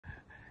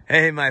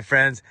Hey, my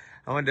friends,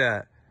 I wanted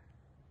to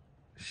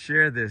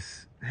share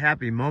this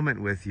happy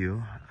moment with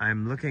you.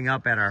 I'm looking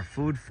up at our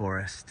food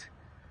forest.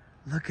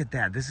 Look at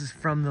that. This is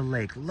from the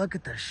lake. Look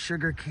at the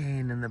sugar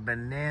cane and the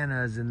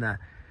bananas and the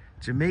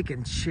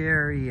Jamaican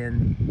cherry,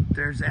 and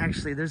there's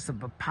some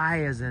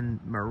papayas and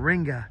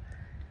moringa.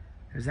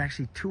 There's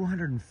actually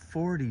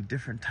 240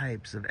 different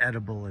types of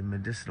edible and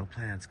medicinal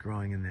plants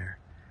growing in there.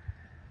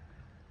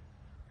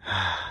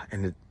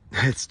 And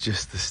it's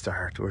just the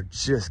start. We're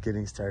just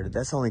getting started.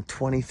 That's only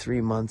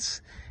 23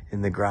 months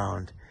in the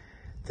ground.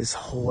 This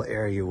whole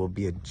area will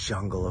be a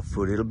jungle of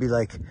food. It'll be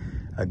like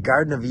a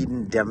Garden of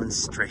Eden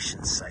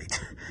demonstration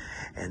site.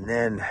 And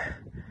then,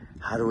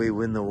 how do we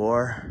win the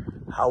war?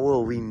 How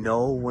will we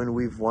know when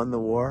we've won the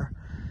war?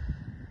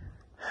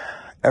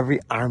 Every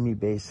army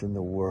base in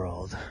the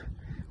world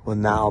will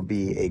now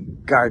be a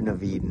Garden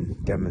of Eden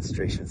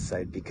demonstration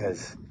site,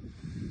 because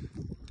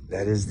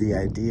that is the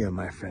idea,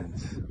 my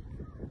friends,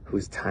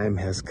 whose time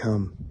has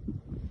come.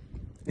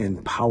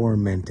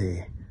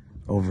 Empowermente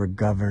over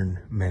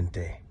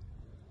governmente.